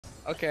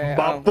Okay.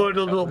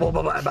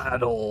 Bopl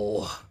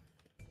battle.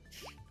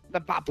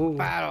 The Bopl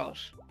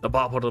battles. The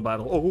Bopl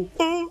battle. Oh,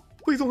 oh,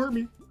 please don't hurt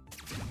me.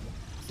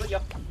 See ya.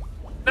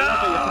 No,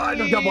 I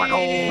don't got black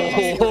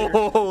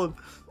hole.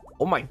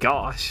 Oh my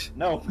gosh.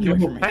 No, get away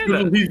from me.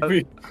 Panda, Leave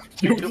me.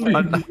 You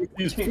leave me with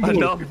these fools.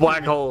 enough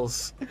black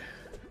holes.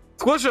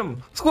 Squish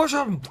him! Squish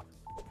him!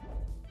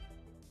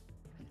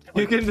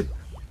 You can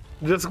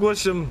just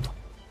squish him.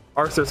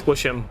 Arthur,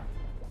 squish him.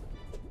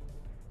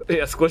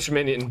 Yeah, squish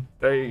minion.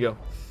 There you go.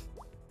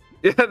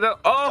 Yeah, no.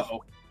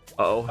 Oh!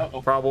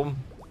 Uh-oh. Problem.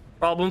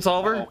 Problem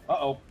solver?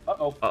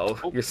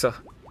 Uh-oh. You're so...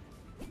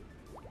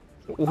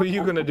 What are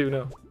you gonna do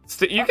now?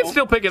 You can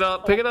still pick it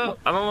up. Pick it up.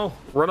 I don't know.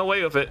 Run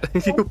away with it.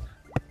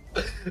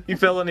 You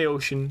fell in the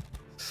ocean.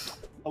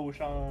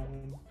 Ocean.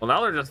 Well,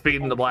 now they're just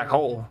feeding the black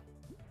hole.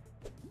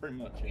 Pretty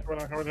much.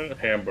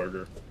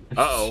 Hamburger.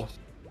 Uh-oh.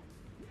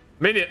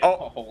 Minion.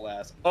 Oh. Whole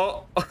ass.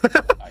 Oh.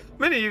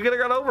 Minion, you could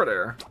have got over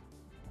there.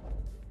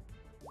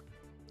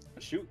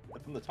 Shoot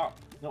from the top.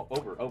 No,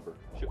 over.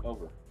 Shoot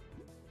over.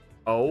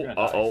 Oh.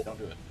 Uh-oh. Don't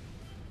do it.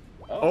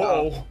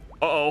 Uh-oh.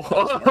 Uh-oh.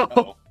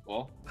 Uh-oh.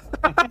 Well.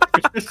 I'm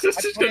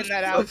putting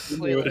that out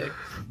completely.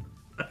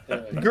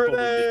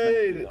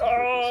 Grenade!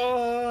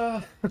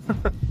 Oh!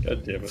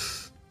 God damn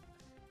it.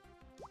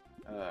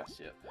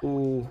 Shit.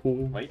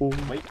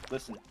 Wait,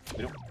 listen.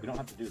 We don't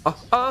have to do this.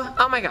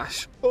 Oh my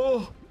gosh.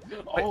 Oh.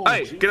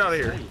 Hey, Jesus, get out of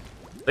here. hey.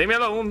 Leave me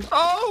alone.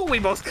 Oh, we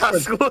both got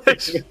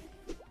squished.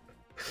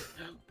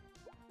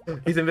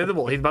 He's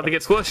invisible. He's about to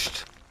get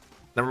squished.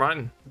 Never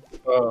mind.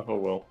 Oh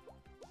well.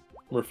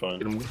 We're fine.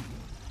 Get him.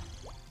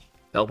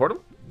 Teleport him.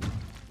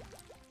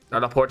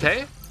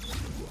 Teleporte.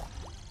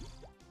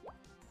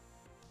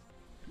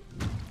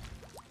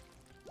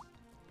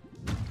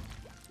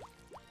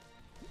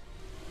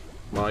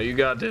 Well, you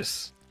got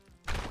this.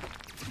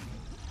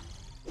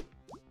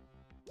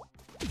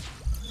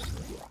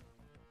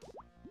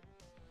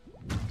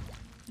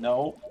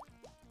 No.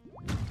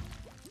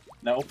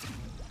 No.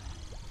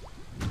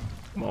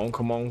 Come on,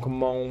 come on,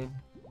 come on.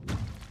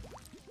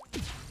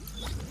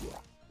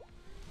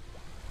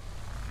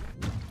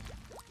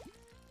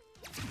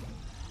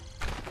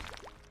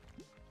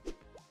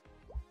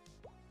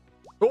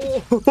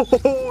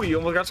 Oh, you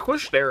almost got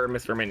squished there,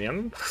 Mr.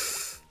 Minion.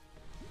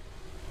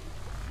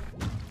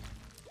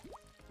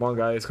 Come on,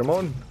 guys, come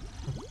on.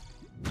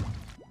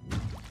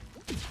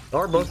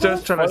 We're both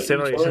just trying to sit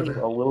on each other.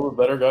 A little bit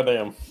better,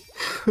 goddamn.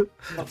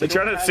 They're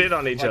trying to sit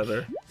on each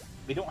other.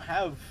 They don't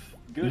have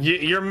good.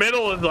 Your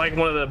middle is like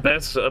one of the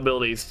best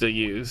abilities to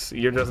use.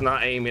 You're just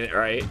not aiming it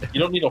right. You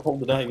don't need to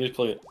hold it down, you just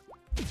play it.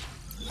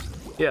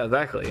 Yeah,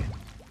 exactly.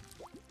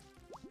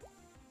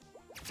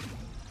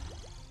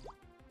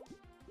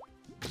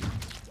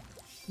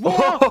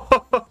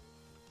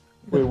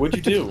 Wait, what'd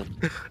you do?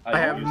 I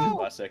have used it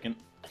last second.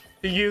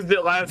 He used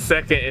it last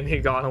second and he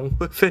got him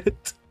with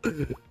it.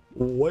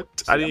 What?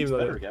 See, I didn't even know.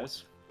 better,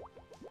 guys.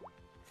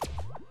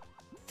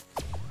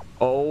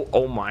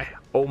 Oh my.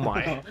 Oh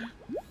my.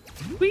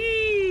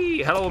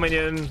 Whee! Hello,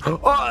 minion. Oh,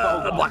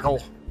 black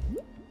hole.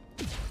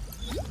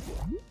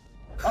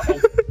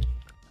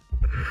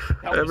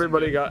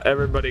 Everybody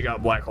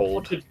got black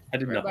hole. I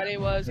did not. Everybody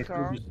was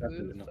kung fu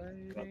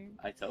fighting.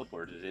 I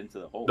teleported into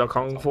the hole. The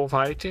Kung Fu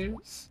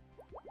Fighters.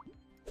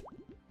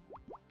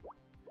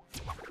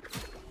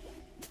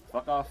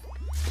 Fuck off.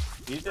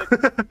 Music.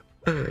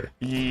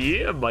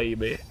 Yeah,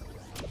 baby.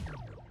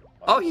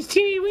 Oh, he's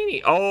teeny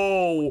weeny.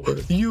 Oh,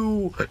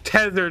 you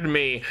tethered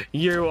me.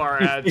 You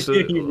are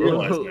absolute. You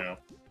realize now.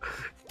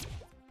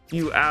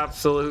 You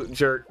absolute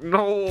jerk.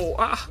 No.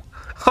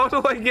 How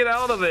do I get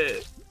out of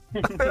it?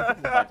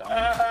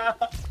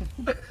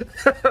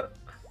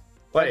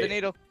 Wait. The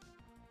needle.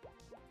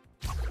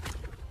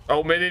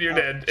 Oh, Minion, you're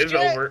dead. It's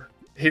over.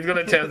 He's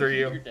gonna tether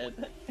you. You're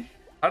dead.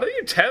 How do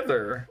you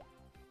tether?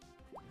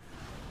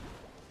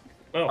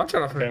 Oh, I'm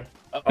trying to. okay.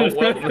 Oh,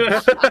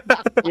 well.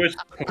 Switched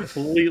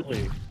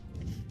completely.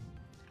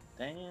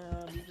 Damn,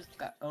 you just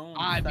got owned.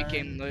 I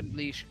became the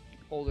leash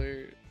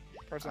holder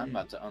person. I'm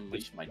about to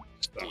unleash my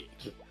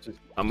dick.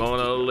 I'm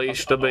gonna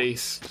unleash the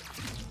beast.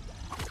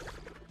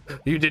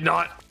 You did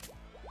not.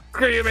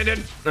 Screw you,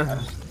 Minion.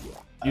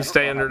 You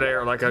stay under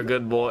there like a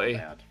good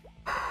boy.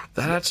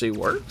 That actually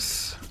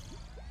works.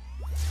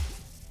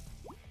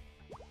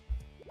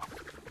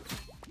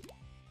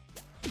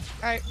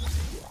 Alright.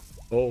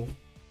 Oh.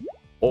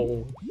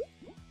 Oh.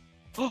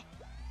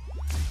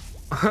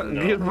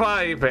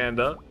 Goodbye,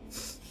 Panda.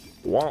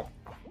 Womp.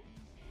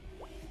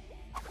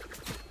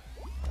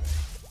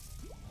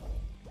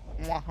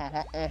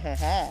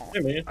 Hey,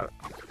 man.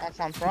 That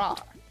sounds right.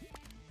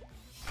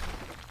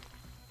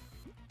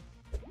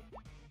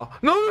 Oh,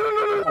 no, no,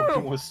 no, no,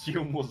 no, no. You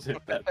almost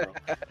hit that, bro.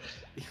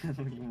 You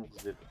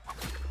almost hit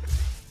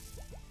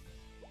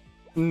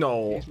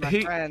No, He's my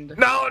he. friend.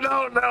 No,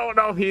 no, no,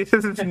 no. He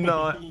is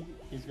not.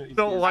 He's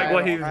Don't like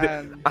what he's.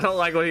 friend. I don't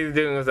like what he's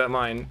doing with that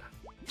mine.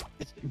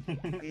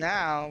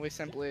 Now we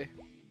simply.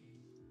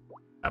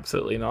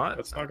 Absolutely not.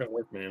 That's not gonna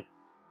work, man.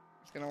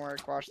 It's gonna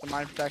work. Watch, the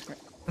mine protects me.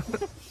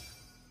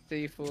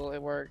 see, fool.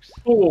 It works.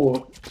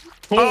 Oh,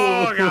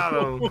 Oh, got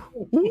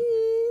him.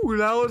 Ooh,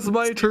 now it's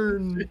my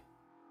turn.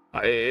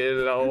 I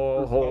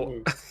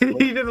know.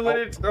 He just went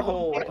into the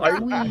hole. I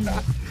win.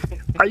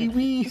 I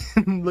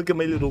win. Look at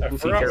my little I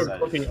goofy forgot hair. we're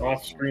clicking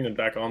off screen and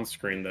back on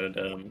screen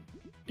that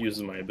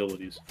uses my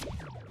abilities.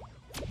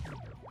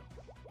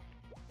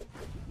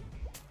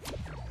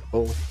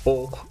 Oh,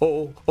 oh,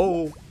 oh,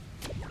 oh.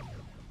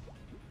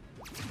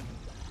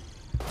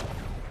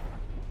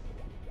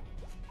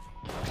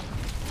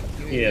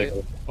 You Yeah.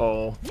 idiot.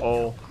 Oh,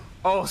 oh,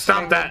 oh,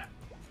 stop that.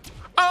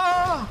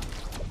 Ah!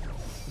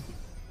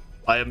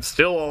 I am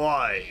still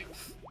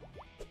alive.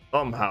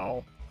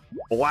 Somehow.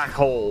 Black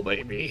hole,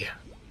 baby.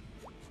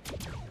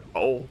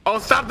 Oh, oh,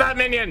 stop that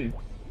minion.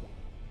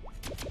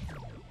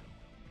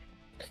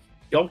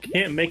 Y'all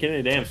can't make it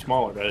any damn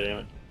smaller,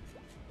 goddammit.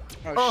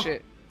 Oh, Oh.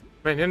 shit.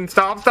 Minion,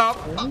 stop, stop.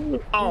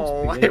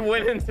 Oh, I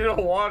went into the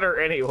water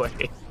anyway.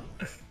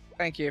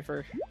 Thank you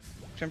for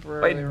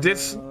temporarily Wait,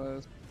 this- removing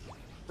those.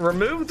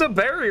 Remove the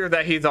barrier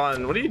that he's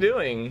on. What are you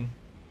doing?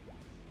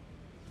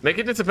 Make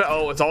it disappear.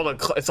 Oh, it's all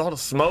the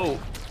smoke.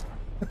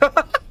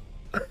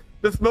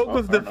 The smoke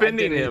was I don't know.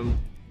 defending him.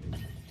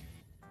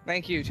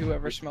 Thank you to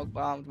whoever smoke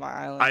bombed my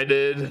island. I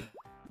did.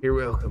 You're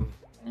welcome.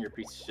 You're a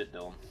piece of shit,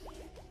 Dylan.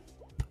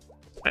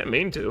 I didn't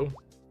mean to.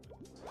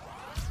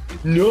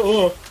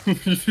 No!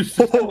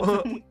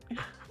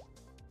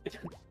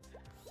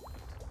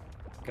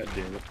 God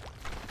damn it.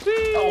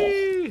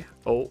 Whee!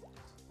 Oh.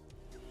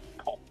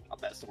 Oh,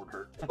 that sword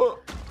hurt. Oh.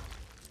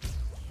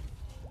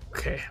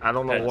 Okay, I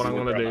don't know That's what I'm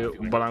gonna what I'm do,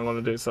 doing. but I'm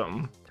gonna do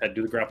something. Ted,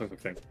 do the grappling hook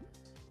thing.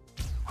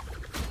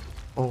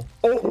 Oh,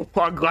 oh!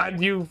 I'm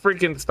glad you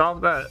freaking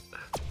stopped that.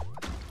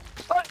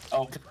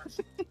 Oh,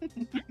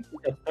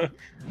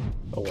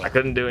 Oh, I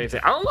couldn't do anything.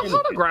 I don't know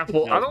how to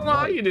grapple. I don't know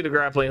how you do the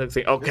grappling hook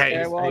thing. Okay.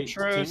 Okay, well, Hey,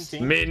 truce.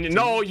 team, Minion,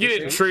 no, you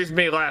didn't truce. truce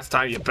me last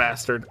time, you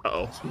bastard.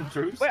 Uh-oh.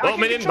 Truce? Wait, I Well,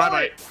 can Minion, control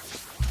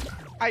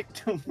bye-bye.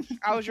 it.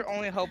 I was your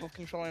only hope of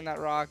controlling that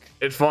rock.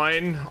 It's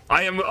fine.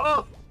 I am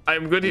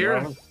good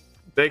here.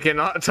 They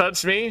cannot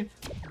touch me.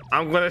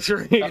 I'm gonna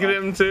shrink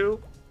them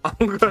too.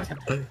 I'm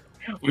gonna.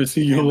 Was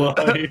he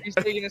alive? He's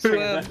taking a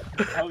swim.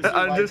 How is your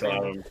I'm life just-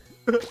 going?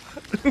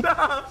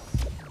 Nah.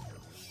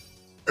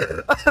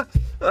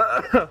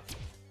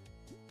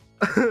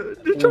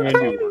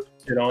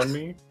 Get on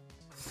me?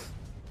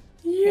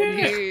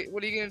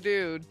 What are you gonna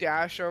do?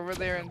 Dash over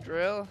there and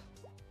drill?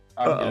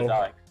 I'm Uh-oh. gonna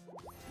die.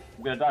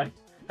 I'm gonna die.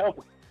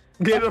 Help!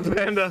 Get him,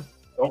 Panda.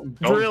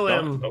 Drill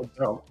him.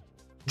 Don't.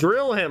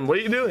 Drill him. What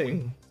are you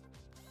doing?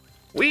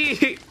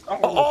 We. Oh,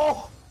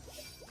 Oh.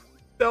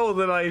 That was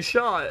a nice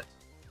shot.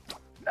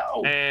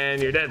 no!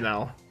 And you're dead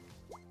now.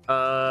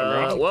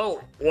 Alright.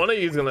 Well, one of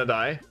you's gonna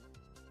die.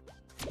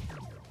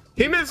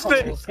 He missed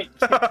it.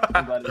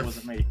 I'm glad it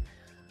wasn't me.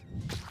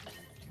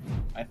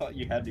 I thought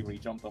you had me when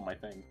you jumped on my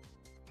thing.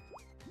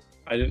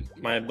 I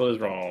didn't. My ability's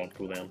wrong on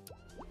cooldown.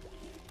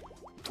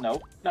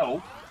 No,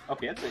 no.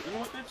 Okay, that's it. You know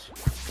what,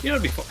 bitch? You know,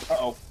 it'd be fun.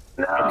 Uh-oh.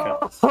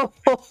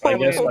 I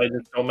guess I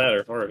just don't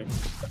matter already.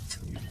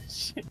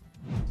 Shit.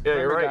 Yeah,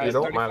 you're Remember, right. You guys,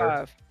 don't matter.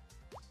 35.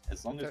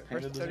 As long as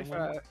Panda First doesn't win.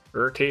 35.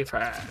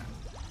 35.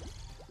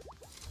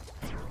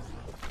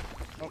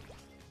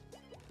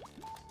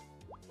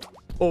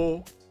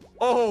 Oh.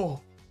 Oh.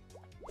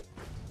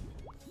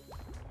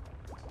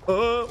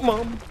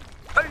 Mom.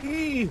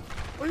 Ay.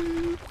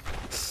 Ay.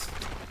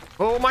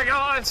 Oh my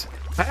gosh.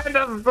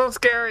 Panda's so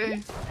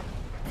scary.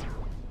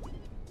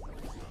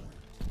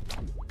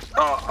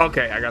 Oh,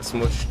 okay. I got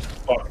smushed.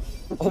 Fuck.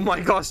 Oh my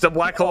gosh. The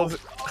black hole. Shit.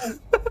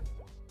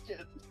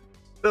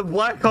 The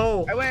black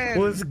hole I win.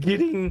 was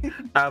getting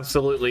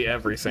absolutely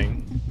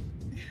everything.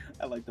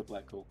 I like the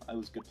black hole. That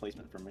was good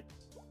placement for me.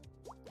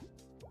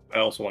 I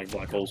also like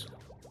black holes.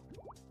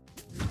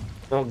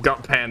 Well,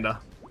 got Panda.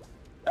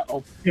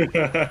 Uh-oh.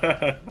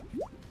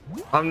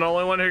 I'm the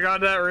only one who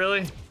got that,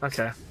 really?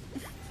 Okay.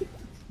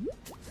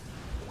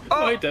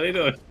 Oh, hey, Daddy,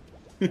 do it.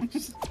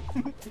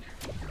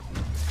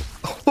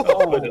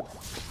 Oh,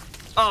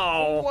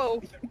 Oh.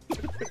 Whoa.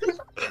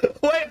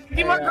 Wait,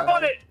 keep on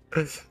on it.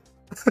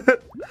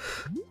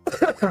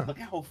 look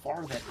how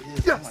far that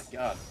is. Oh my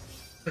god.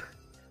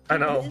 I What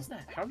know. is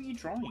that? How are you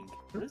drawing?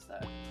 What is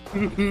that?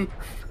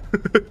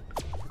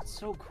 It's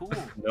so cool.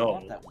 No. I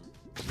want that one.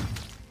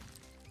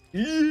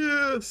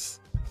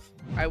 Yes.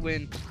 I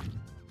win.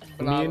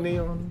 Me and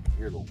Neon.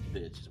 You're a little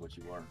bitch is what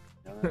you are.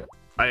 You know that?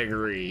 I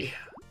agree.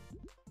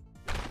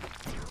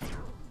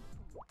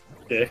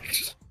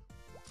 Dicks.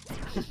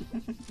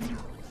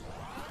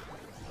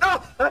 Oh!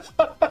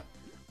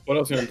 What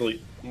else gonna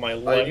delete? My I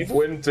life?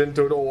 went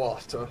into the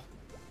water.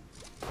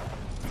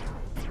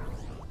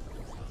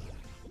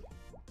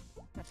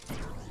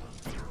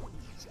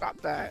 Stop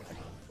that.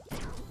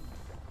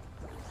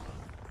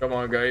 Come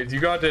on, guys. You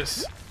got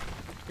this.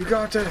 You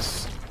got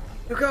this.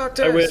 You got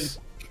I win.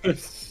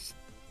 this.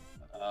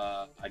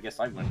 I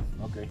guess I win.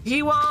 Okay.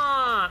 He won!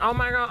 Oh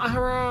my god,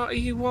 hurrah!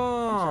 He I'm sorry,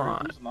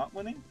 won! who's not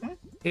winning?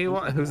 He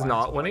won. Who's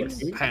not winning?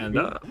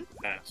 Panda.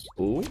 Pass.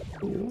 Ooh.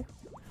 Ooh.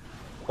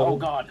 Oh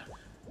god.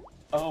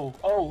 Oh,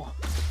 oh.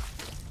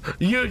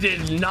 You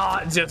did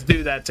not just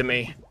do that to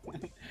me.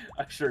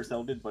 I sure as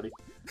hell did, buddy.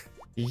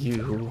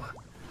 You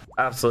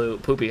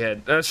absolute poopy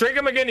head. Shrink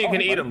him again, you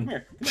can eat him.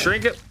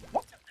 Shrink it.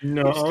 You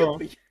No. skipped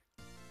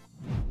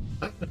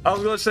me. I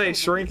was gonna say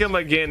shrink him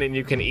again and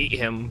you can eat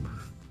him.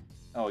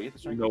 Oh, you have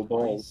to shrink No him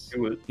balls. twice.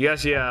 Do it.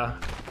 Yes, yeah.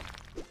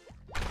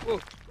 Ooh.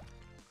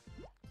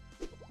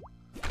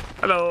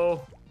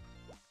 Hello.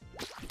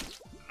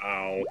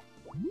 Ow.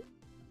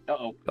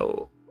 Uh-oh.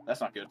 Oh.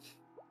 That's not good.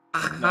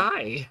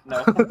 Hi.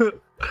 No.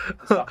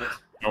 Stop it.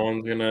 No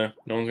one's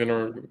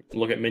gonna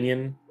look at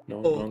Minion. No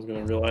one's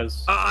gonna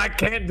realize. I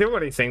can't do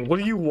anything. What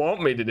do you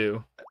want me to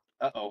do?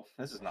 Uh-oh.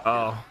 This is not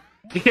Oh.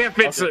 He can't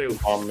fit Okay. through.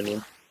 Bomb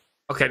Minion.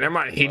 Okay, never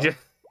mind. He Well. just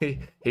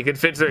he could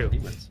fit through.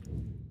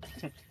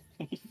 good.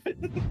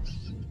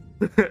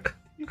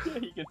 Yeah,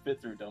 he can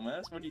fit through,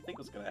 dumbass. What do you think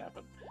was gonna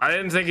happen? I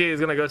didn't think he was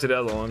gonna go to the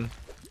other one.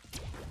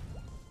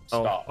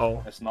 Oh, Stop.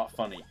 oh. That's not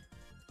funny.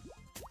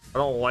 I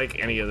don't like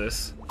any of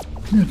this.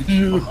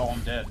 Oh,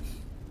 I'm dead.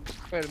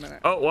 Wait a minute.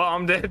 Oh, well,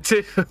 I'm dead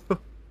too.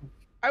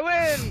 I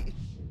win!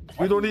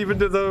 We don't even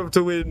deserve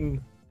to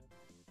win.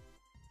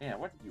 Yeah,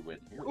 what did you win?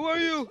 Here. Who are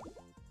you?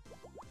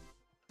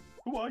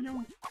 Who are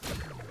you?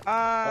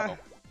 Uh,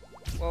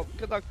 well,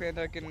 good luck,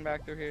 Panda, getting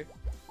back through here.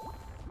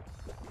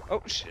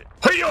 Oh, shit.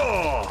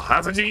 Hey-yo!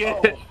 That's what you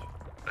get.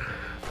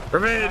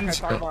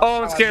 Revenge.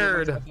 Oh, I'm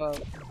scared.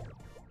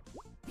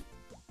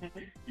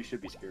 You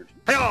should be scared.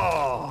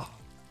 Hey-yo!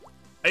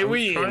 I I'm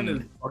trying to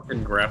win.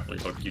 fucking grappling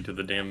hook you to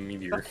the damn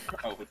meteor.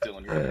 Oh, but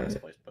Dylan, you're in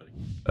last place, buddy.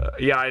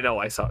 Yeah, I know.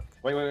 I suck.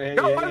 Wait, hey,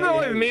 No, hey, I hey, know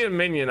hey, it's me and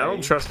Minion. I don't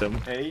Hey. trust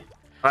him. Hey.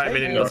 All right, Hey,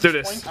 Minion, hey, let's do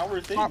explain this.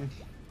 our thing.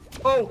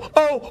 Oh!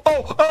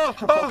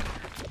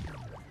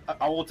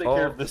 I will take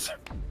care of this.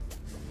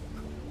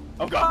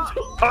 Oh god.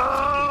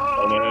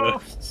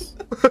 Oh!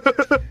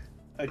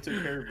 I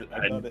took care of it.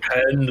 I got And it.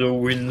 Panda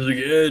wins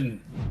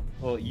again.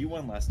 Well, you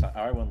won last time.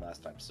 I won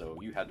last time, so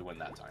you had to win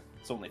that time.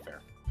 It's only fair.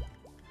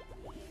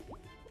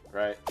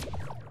 Right.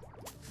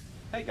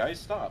 Hey guys,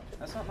 stop.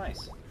 That's not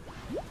nice.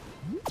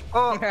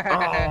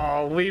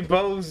 Oh, we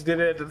both did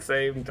it at the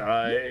same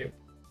time.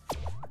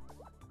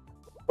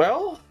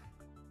 Well,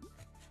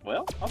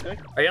 Well, okay.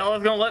 are y'all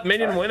gonna let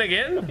Minion win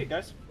again? Okay,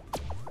 guys.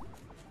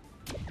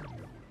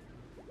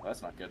 Well,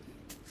 that's not good.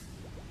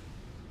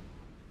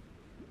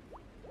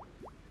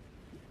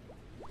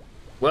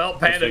 Well,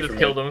 Panda take just from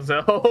killed me.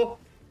 himself.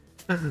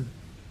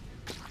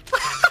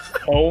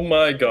 Oh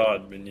my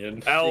god,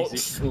 Minion.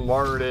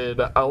 Outsmarted.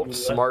 Let that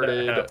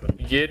Outsmarted. happen.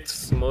 Get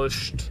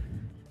smushed.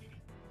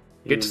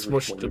 Get was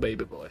smushed, recorded.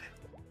 baby boy.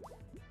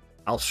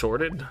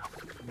 Outshorted?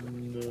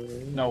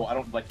 No, I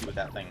don't like you with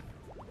that thing.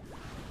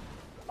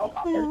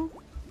 Oh,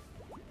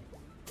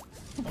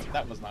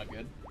 that was not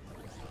good.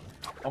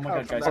 Oh my Oh,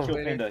 god, guys, that's kill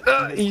later. Panda. He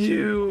has two-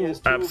 You he has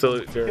two of them.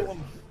 absolute Kill jerk.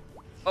 him.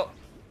 Oh.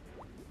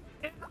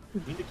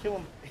 You need to kill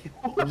him.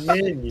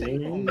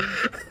 Minion.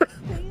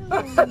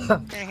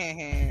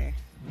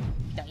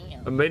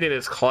 Minion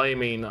is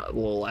climbing the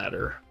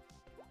ladder.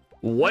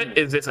 What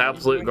is this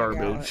absolute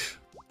garbage?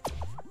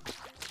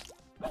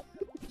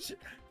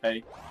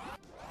 Hey.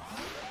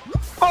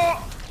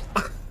 Oh!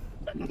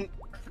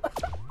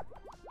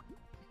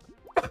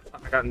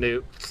 I got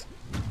nuked.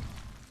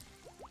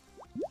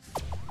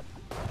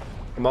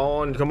 Come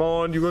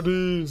on, you got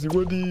these,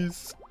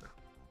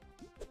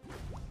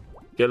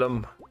 Kill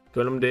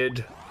him,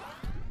 dead.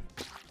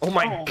 Oh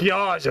my Oh.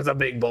 gosh, that's a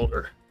big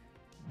boulder.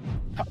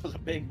 That was a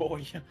big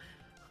boy.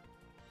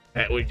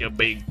 That was a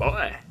big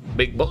boy,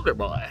 big boulder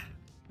boy.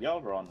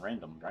 Y'all are on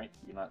random, right?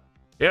 You're not.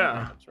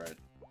 Yeah, That's right.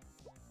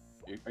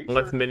 Are you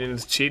unless sure?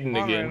 Minion's cheating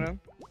Come on, again. random.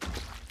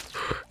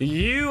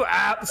 You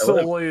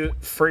absolute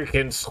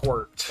freaking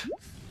squirt.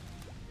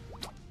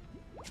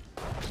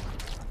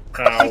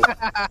 Ow.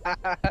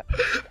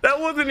 That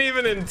wasn't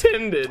even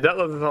intended. That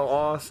was so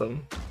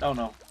awesome. Oh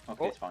no.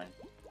 Okay, it's fine.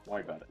 Don't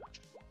worry about it.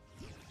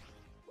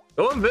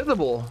 Go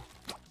invisible.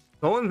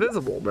 Go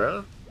invisible,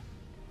 bro.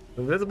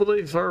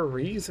 Invisibility for a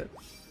reason.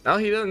 Now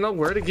he doesn't know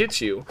where to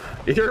get you.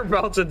 You're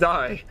about to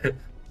die.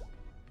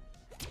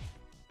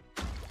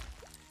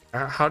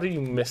 How do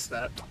you miss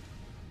that?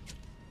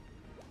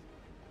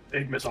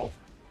 Big missile.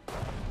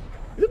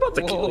 He's about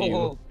to kill you.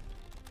 Whoa.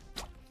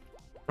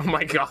 Oh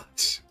my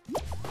gosh.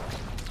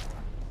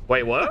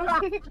 Wait, what?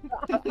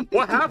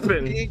 What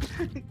happened? He-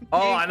 Oh,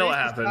 he I know what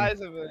increased the happened.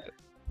 size of it.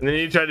 And then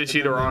you tried to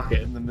shoot a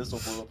rocket. And the missile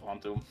blew up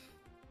onto him.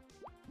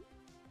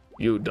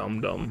 You dumb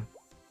dumb.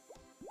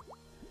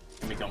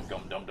 Give me gum.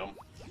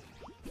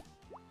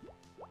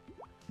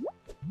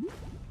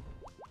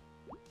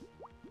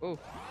 Ooh.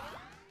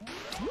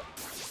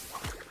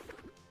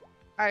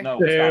 Hi. No,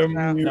 Damn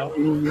stop.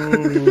 you.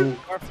 No,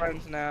 We're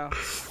friends now.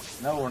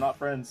 no, we're not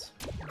friends.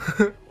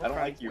 We're I don't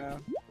like friends you. now.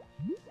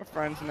 We're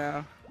friends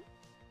now.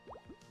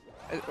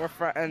 We're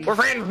friends. We're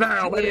friends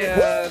now, baby.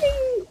 Yeah.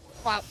 Woo!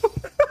 Wow.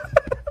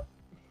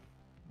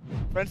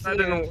 Friends That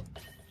to the end.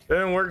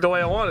 didn't work the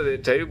way I wanted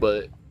it to,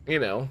 but you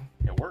know.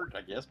 It worked,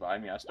 I guess, but I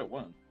mean, I still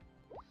won.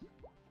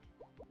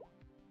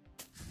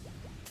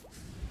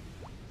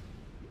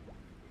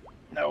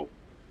 No.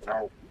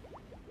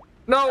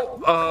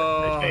 No.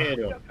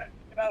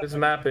 This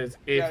map is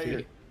Get out of here.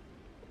 iffy.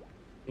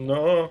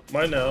 No,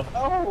 mine now.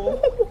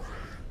 Oh!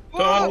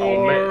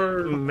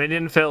 Lord.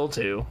 Minion fell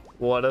too.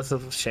 What a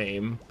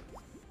shame.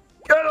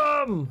 Get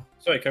him!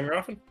 So, you come here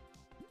often?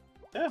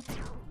 Yeah.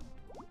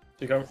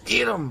 You come?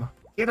 Get him!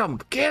 Get him!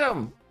 Get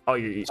him! Oh,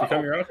 you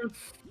come here often?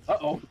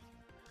 Uh-oh.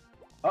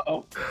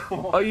 Uh-oh.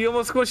 oh, you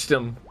almost squished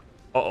him.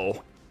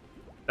 Uh-oh.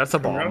 That's a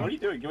What are bomb. you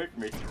doing? Get away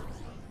from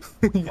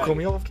me. You come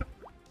here often?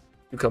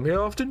 You come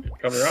here often?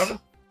 Come here often?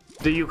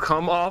 Do you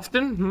come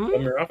often? Hmm?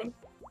 Come here often?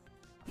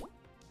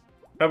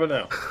 How about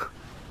now?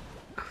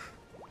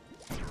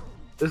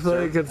 It's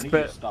Sir, like it's I need you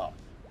to bad. stop.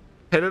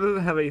 Panda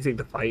doesn't have anything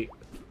to fight.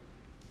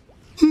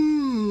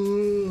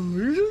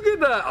 You should get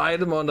that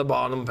item on the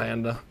bottom,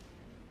 Panda.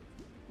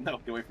 No,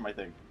 get away from my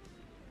thing.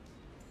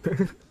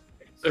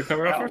 So, come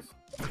here often?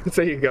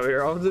 So you come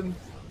here often?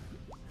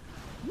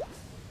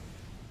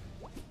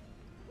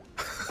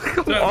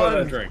 Come Say about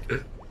that on, drink.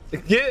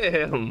 get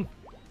him!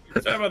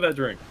 Say about that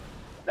drink.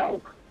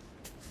 No.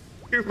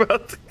 You're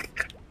about to...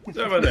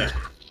 Say about that.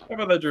 How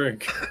about that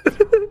drink?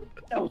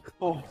 No.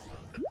 Oh.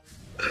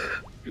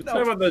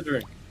 Say about that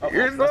drink. Uh-oh,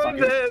 You're that's so not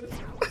good.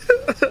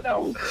 dead!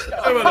 No.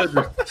 Say about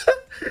that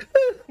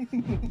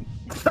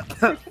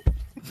drink.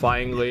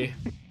 Finally.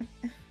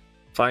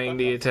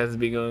 Finally, it has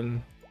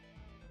begun.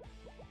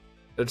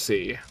 Let's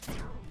see.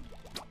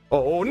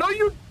 Oh, no,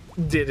 you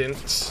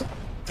didn't.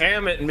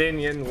 Damn it,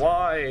 Minion.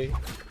 Why?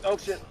 Oh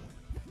shit.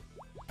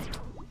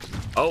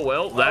 Oh,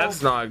 well,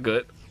 that's not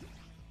good.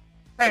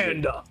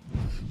 And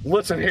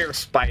listen here,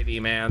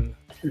 Spidey man.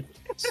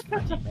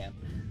 Spidey man.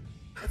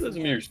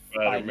 Doesn't mean you're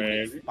Spider Man.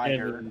 You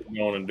Spider. can't just be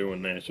going and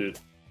doing that shit.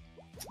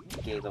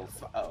 Gay little.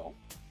 Oh.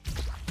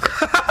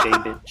 Gay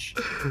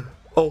bitch.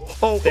 Oh,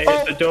 oh, They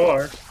hit the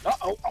door.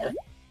 Uh-oh.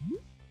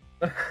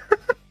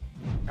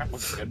 That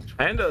was good.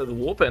 Panda's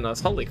whooping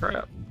us. Holy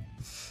crap.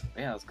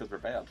 Yeah, that's because we're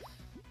bad.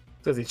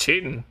 Because he's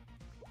cheating.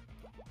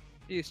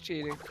 He's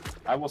cheating.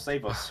 I will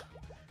save us.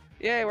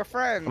 Yay, we're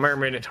friends. Come here,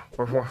 Minion.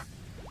 Oh,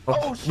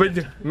 Oh, shit.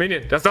 Minion,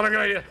 Minion. That's not a good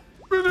idea.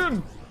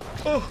 Minion.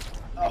 Oh.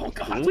 Oh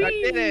god. I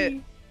did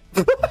it.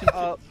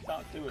 Oh,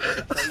 Not do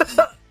it. That's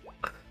crazy.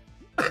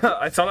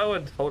 I thought I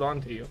would hold on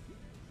to you.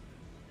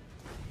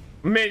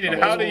 Minion,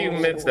 how do you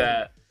miss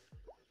that?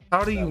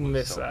 How do you That was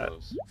miss so that?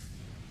 close.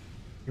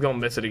 You're gonna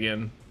miss it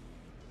again.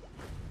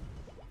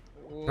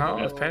 No,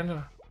 it's Whoa.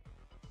 Panda.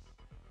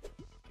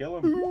 Kill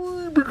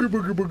him.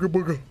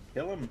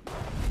 Kill him.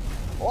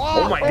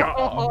 Oh my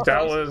god,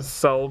 that was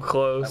so That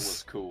close.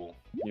 was cool.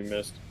 You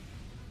missed.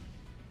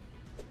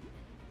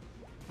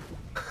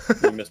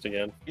 You missed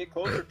again. Get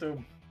closer to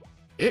him.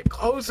 Get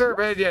closer,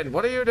 Minion.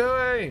 What are you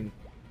doing?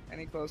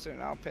 Any closer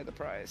and I'll pay the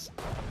price.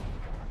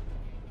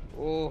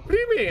 Oh, What do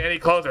you mean any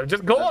closer?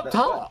 Just go up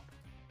top.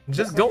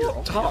 Just go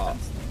up top.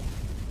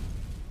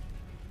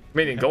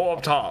 Minion, go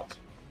up top.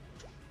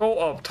 Go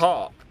up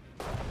top.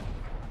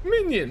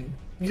 Minion,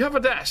 you have a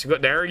dash. Go,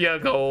 there you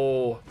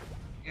go.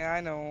 yeah,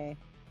 I know.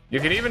 You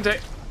can even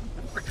take.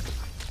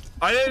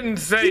 I didn't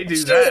say do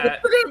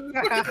that.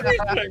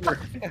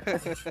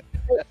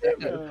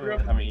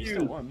 I mean, he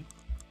still won.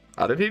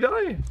 How did he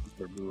die?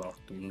 Lock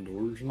them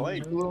doors.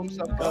 Play.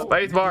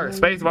 Space bar.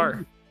 Space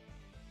bar.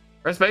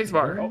 Press space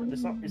bar. Oh,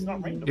 it's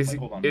not random. Is, Wait,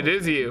 hold on. it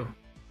is you.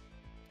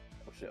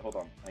 Oh shit, hold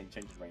on. I can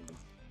change it random.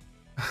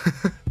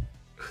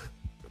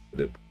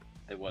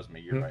 It was me,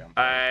 you're right.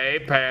 Hey,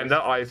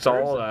 Panda, I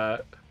saw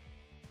that.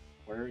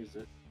 Where is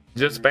it?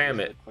 Just Where spam is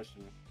it. the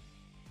question?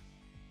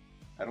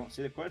 I don't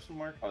see the question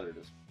mark. Oh, there it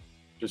is.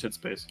 Just hit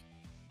space.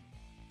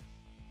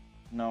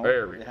 No,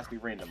 There we it has to be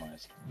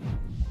randomized.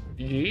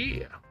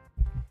 Yeah.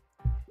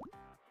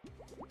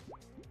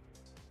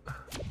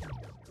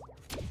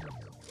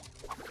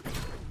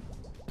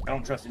 I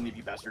don't trust any of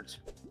you bastards.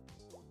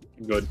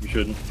 Good, you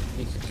shouldn't.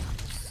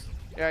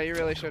 Yeah, you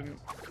really shouldn't.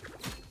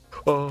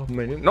 Oh,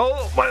 Minion. No,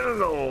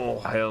 no,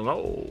 hell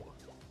no.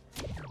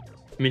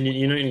 I mean,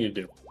 you know what you need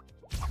to do.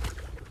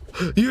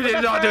 You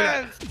did not do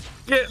that.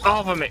 Get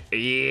off of me.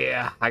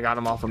 Yeah, I got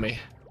him off of me.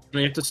 No,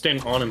 you have to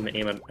stand on him and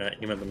aim at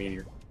the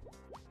meteor.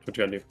 That's what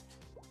you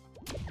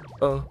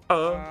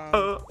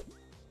gotta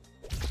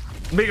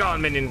do. Be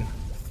gone, Minion.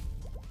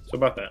 So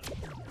about that.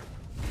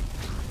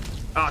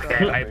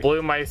 Okay, I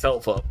blew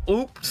myself up.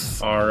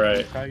 Oops. All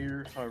right.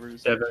 Fire,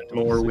 hovers, 7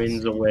 more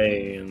wins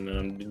away, and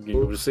I'm gonna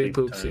go to Oopsie sleep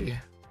poopsie. time.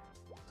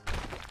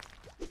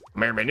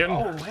 Come here, Minion.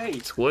 Oh, hey.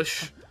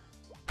 Squish.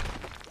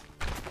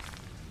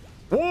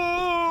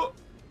 Whoa!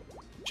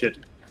 Shit.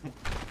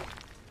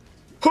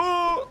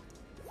 Huh!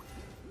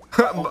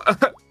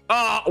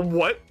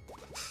 What?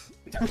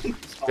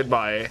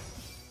 Goodbye.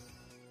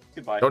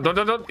 Goodbye.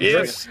 Don't.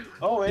 Yes.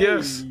 Oh, hey.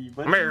 Yes. buddy.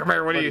 Come here. What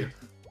are Buddy. you?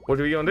 What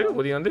are you gonna do?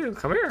 What are you gonna do?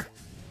 Come here.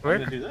 Come I'm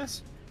here. gonna do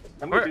this.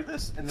 I'm gonna do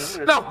this, and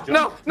then I'm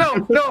No,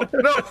 gonna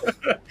no.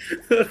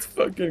 That's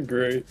fucking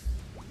great.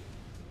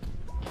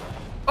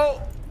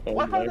 Oh, Oh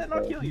Why my did that not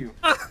God. kill you?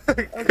 because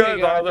Okay,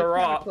 of guys, the it's time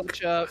rock. to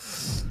clutch up.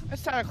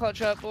 It's time to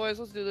clutch up, boys.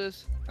 Let's do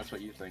this. That's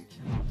what you think.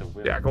 To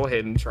win. Yeah, go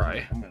ahead and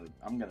try.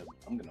 I'm gonna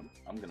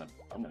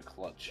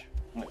clutch.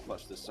 I'm gonna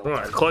clutch this so I'm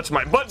gonna hard. clutch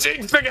my butt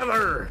cheeks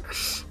together.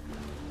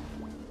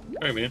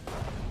 Alright, man.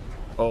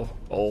 Oh,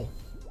 oh.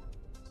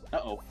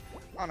 Uh-oh.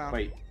 Oh no.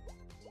 Wait.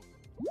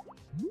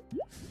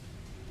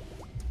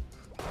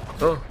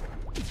 Oh.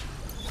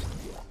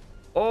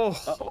 Oh,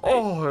 Uh-oh,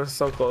 oh, they're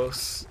so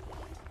close.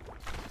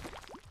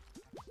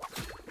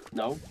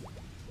 No.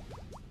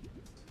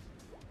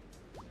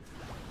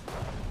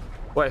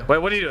 Wait,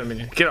 what are you doing,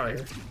 Minion? Get out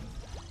of here.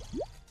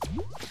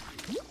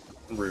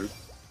 Rude.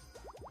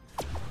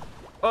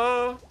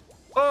 Oh,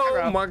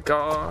 oh my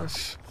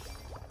gosh.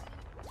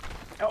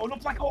 Oh, no,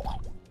 black hole.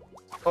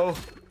 Oh,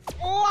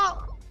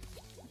 Oh,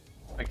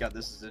 My god,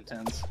 this is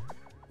intense.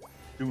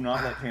 Do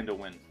not let Panda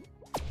win.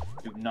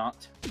 Do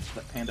not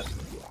let Panda.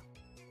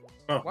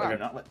 Oh, Wow. Do okay.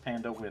 not let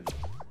Panda win.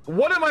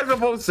 what am I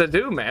supposed to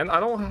do, man? I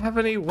don't have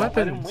any Don't let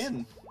him weapons.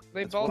 win.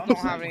 they That's both what I'm don't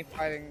have saying. any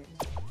fighting.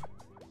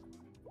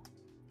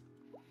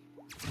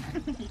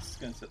 He's just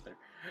gonna sit there.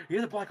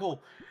 Here's a black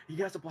hole. He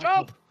has a black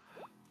Jump! hole.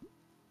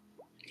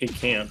 He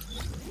can't.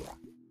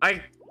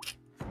 I'm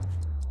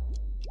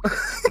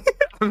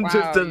Wow,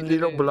 just a you did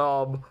little it.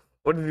 blob.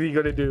 What is he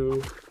gonna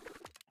do?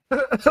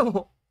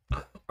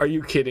 Are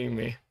you kidding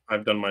me?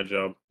 I've done my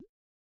job.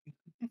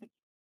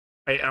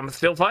 I'm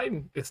still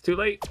fighting. It's too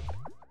late.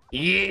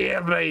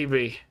 Yeah,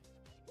 baby.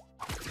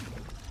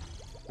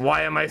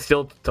 Why am I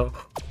still?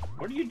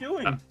 What are you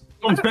doing?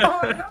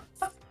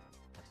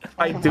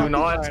 I do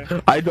not.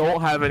 I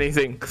don't have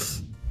anything.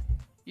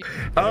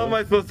 How am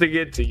I supposed to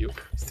get to you?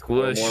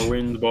 Four Squish. more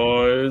wins,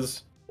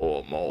 boys.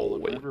 Oh, more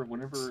win.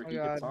 Whenever Oh, he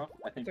gets God. off,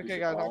 I think It's we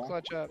okay, should guys. I'll all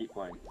clutch up. keep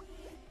playing.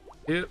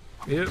 Yep,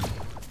 yep.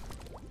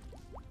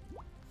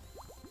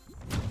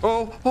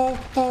 Oh, oh,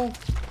 oh.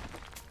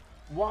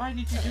 Why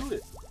did you do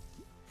it?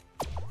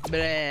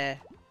 Bleh.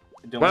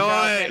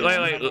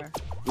 Dylan,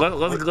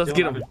 Wait. Let's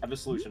get him. I have a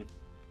solution. Is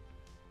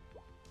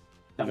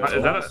I that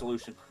have a- a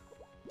solution.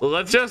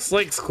 Let's just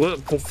like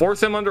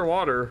force him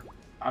underwater.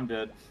 I'm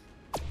dead.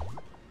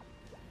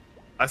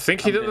 I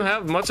think he I'm doesn't dead.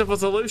 have much of a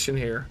solution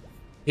here.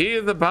 He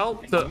is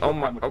about You to. don't Oh have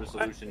my! much of a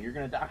solution. You're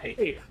gonna die.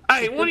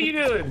 Hey, what are you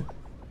doing?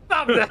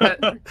 Stop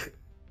that!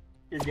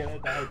 You're gonna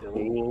die, Dylan.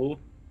 Cool.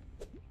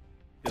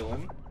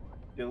 Dylan.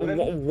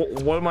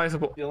 Dylan. What am I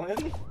supposed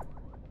Dylan.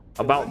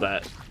 about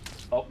that?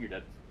 Oh, you're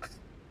dead.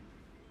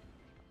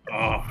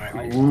 Oh,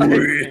 Panda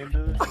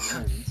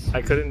wins.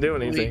 I couldn't do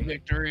Sweet anything.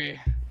 victory.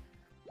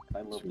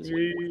 I love this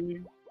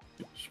one.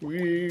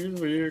 sweet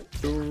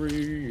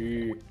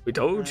victory. We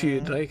told you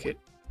you'd take it.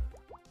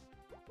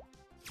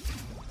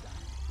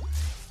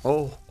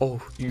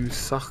 Oh, you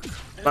suck.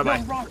 Bye bye.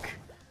 No, rock.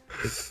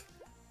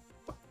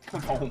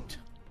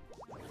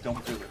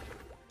 Don't do it.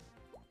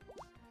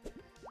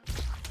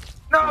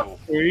 No,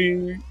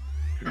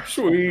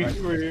 Sweet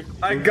victory.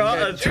 I got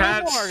Okay, two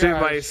attached more, to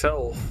guys.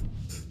 myself.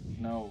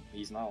 No,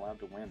 he's not allowed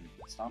to win.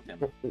 Stop him.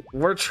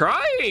 We're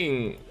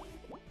trying.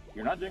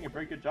 You're not doing a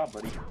very good job,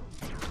 buddy.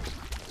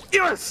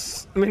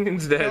 Yes,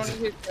 Minion's You dead. want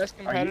to be best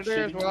Are you competitor as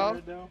shaking your well?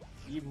 head now?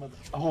 You mother.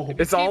 Oh,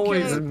 It's Keep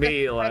always killing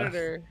me best left.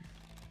 competitor.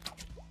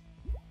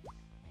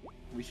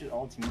 we should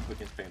all team up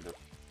against Panda.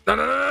 No.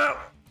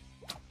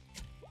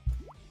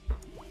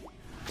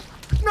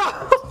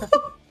 No.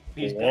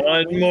 He's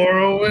One more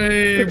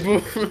away.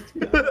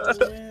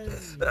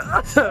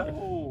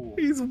 No.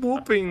 He's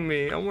whooping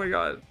me. Oh my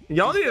god.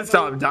 Y'all need to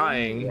stop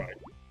dying.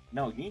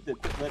 No, you need to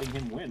quit letting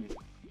him win.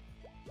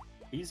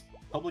 He's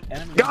public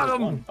enemy. Got number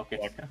him! one.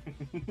 Okay.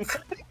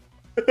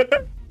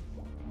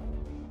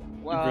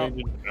 Well, Brain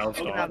just bounced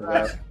you can off have of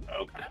that.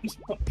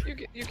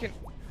 Okay. You can.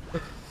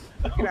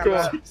 Oh, can have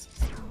that.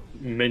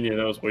 Minion,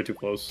 that was way too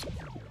close.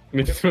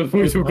 Minion, that was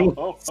way too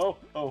close.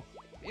 Oh.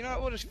 You know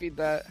what? We'll just feed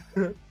that.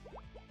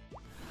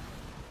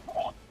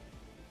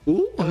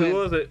 Ooh, who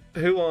was it?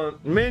 Who won?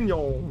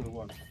 Minion. Who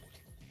won?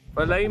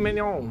 Filet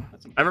mignon.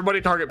 That's a-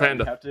 Everybody target You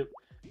Panda. have to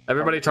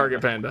Everybody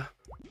target Panda.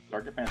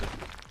 target Panda.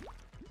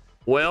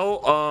 Well,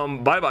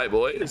 bye bye,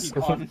 boys. He's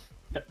gone.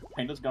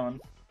 Panda's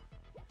gone.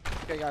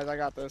 Okay, guys, I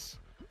got this.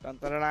 Dun,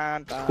 dun, dun,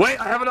 dun, dun. Wait,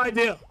 I have an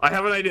idea.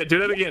 Do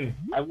that again.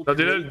 I will No,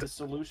 dude, create that- the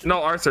solution.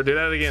 No, Arthur, do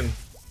that again.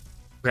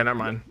 Okay, never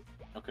mind.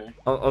 Okay.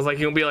 I was like,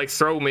 you'll be like,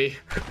 throw me.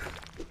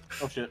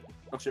 Oh shit.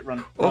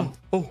 Run. Oh,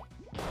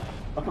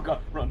 Oh god,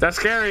 run. that's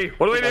scary.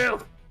 What do we do?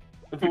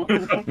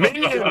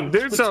 Minion,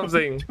 do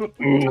something.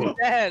 Ooh.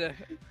 Dead.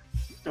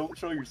 Don't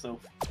show yourself.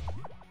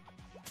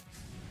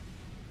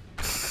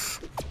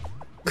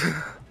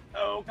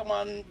 Oh, come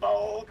on,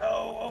 ball,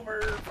 go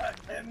over.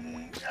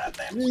 Fucking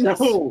goddamn yes.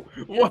 No!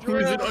 Why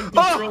was it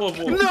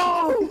uncontrollable?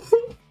 No!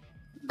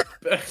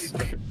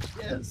 Bastard.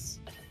 Yes.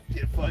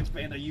 Get fucked,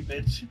 Panda, you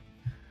bitch.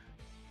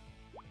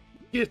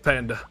 Get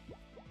Panda.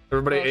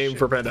 Everybody Oh, aim shit.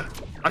 for Panda.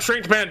 I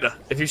shrinked Panda.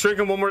 If I can shrink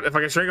him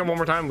one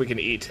more time, we can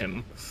eat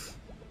him.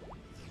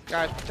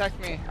 Guys, protect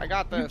me. I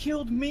got You this.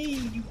 killed me,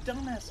 you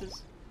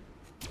dumbasses.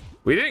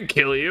 We didn't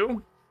kill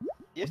you.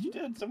 Yes, you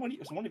did.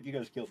 One of you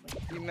guys killed me.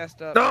 You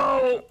messed up.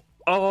 No!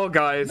 Oh,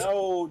 guys.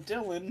 No,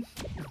 Dylan.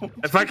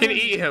 If I can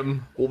eat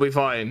him, we'll be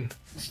fine.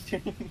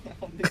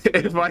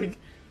 If I...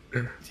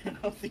 I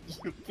don't think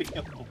you'll be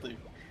able to.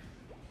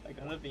 I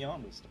gotta be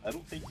honest. I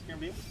don't think you're gonna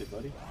be able to,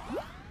 buddy.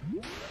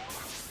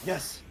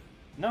 Yes.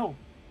 No.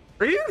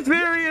 Are you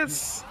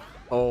serious?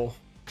 Oh.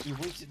 You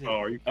wasted it. Oh,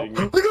 are you kidding We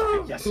me? got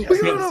him! Yes, We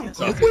yes, got him!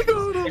 yes, We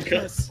got him!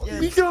 Yes, We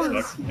yes, got him!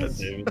 yes, God yes,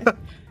 damn.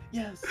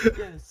 yes,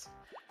 yes.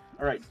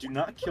 All right, do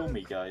not kill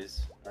me,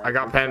 guys. All I right,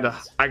 got we're Panda.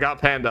 friends. I got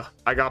Panda.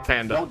 I got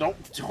Panda. No,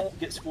 don't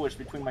get squished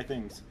between my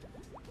things.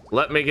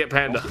 Let me get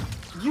Panda.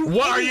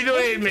 What are you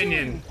doing,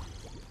 minion?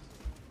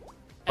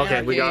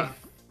 Okay, we got.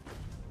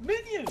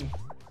 Minion.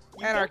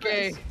 You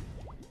Anarchy.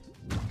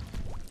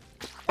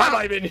 Bye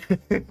bye, minion.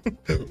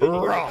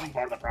 Raw. I'm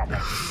part of the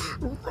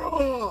problem.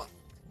 Raw.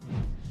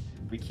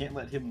 We can't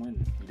let him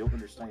win. You don't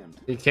understand.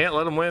 You can't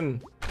let him win.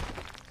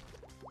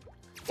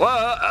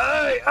 Whoa!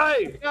 Hey!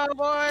 Hey! Go,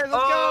 boys, let's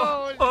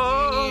Oh, go!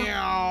 oh.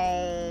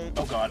 Meow.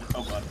 Oh god.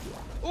 Oh god.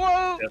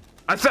 Whoa!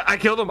 Yeah. I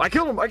killed him! I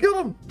killed him! I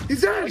killed him!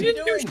 He's dead! What are you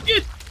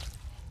doing?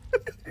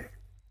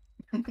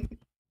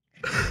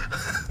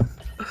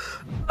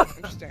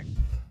 Interesting.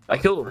 I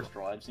killed him. First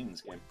draw I've seen in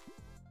this game.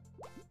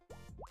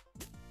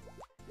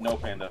 No,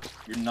 Panda.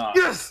 You're not.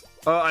 Yes!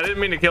 I didn't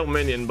mean to kill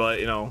Minion, but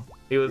you know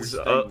he You're was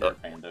staying there,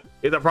 Panda.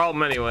 he's a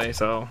problem anyway.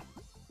 So,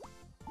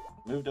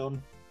 Moved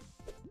on.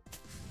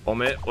 1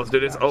 minute. Let's do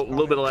this. Oh, a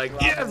little bit of lag.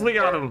 Yes, we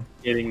got him.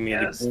 Kidding me.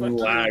 Yes, The fuck you.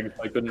 lag.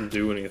 I couldn't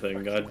do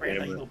anything. God Panda,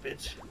 damn you it. little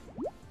bitch.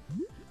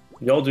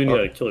 Y'all do need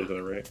to kill each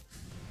other, right?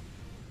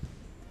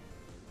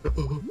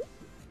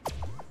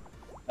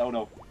 Oh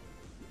no.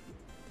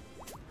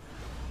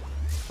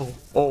 Oh,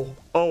 oh,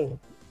 oh.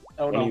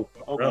 Oh Why don't you no.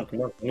 fuck Oh around? god.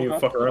 Come on. Why don't you Oh,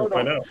 fuck around oh, and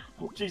find no. out?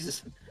 Oh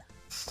Jesus.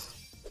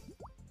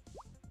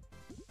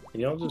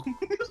 Y'all just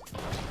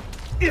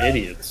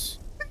idiots.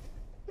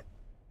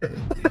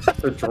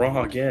 The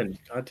draw again.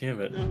 God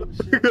damn it. Oh,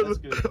 shit, that's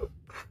good.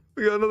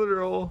 We got another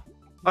roll.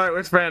 All right,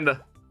 where's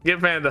Panda? Get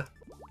Panda.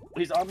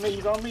 He's on me.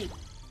 He's on me.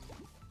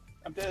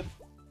 I'm dead.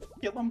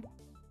 Kill him.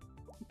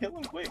 Kill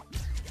him quick.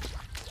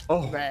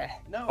 Oh, Bah.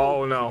 No.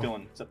 Oh, no. Keep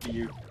going. It's up to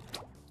you.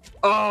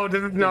 oh,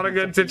 this is not a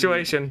good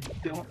situation.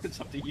 Dylan,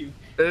 it's up to you.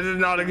 This is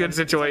not a good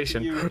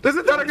situation. you. This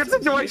is not a good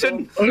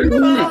situation. I'm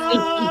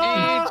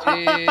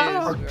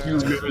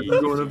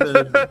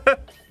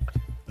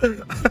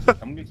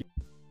gonna keep.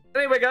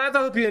 Anyway, guys, I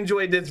hope you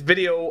enjoyed this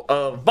video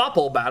of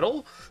Bopl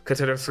battle.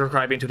 Consider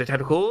subscribing to the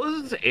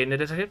tentacles in the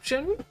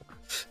description.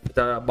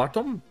 The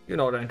bottom, you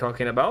know what I'm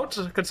talking about.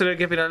 Consider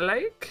giving a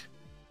like,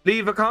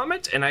 leave a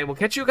comment, and I will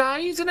catch you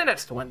guys in the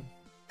next one.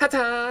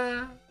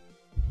 Ta-ta!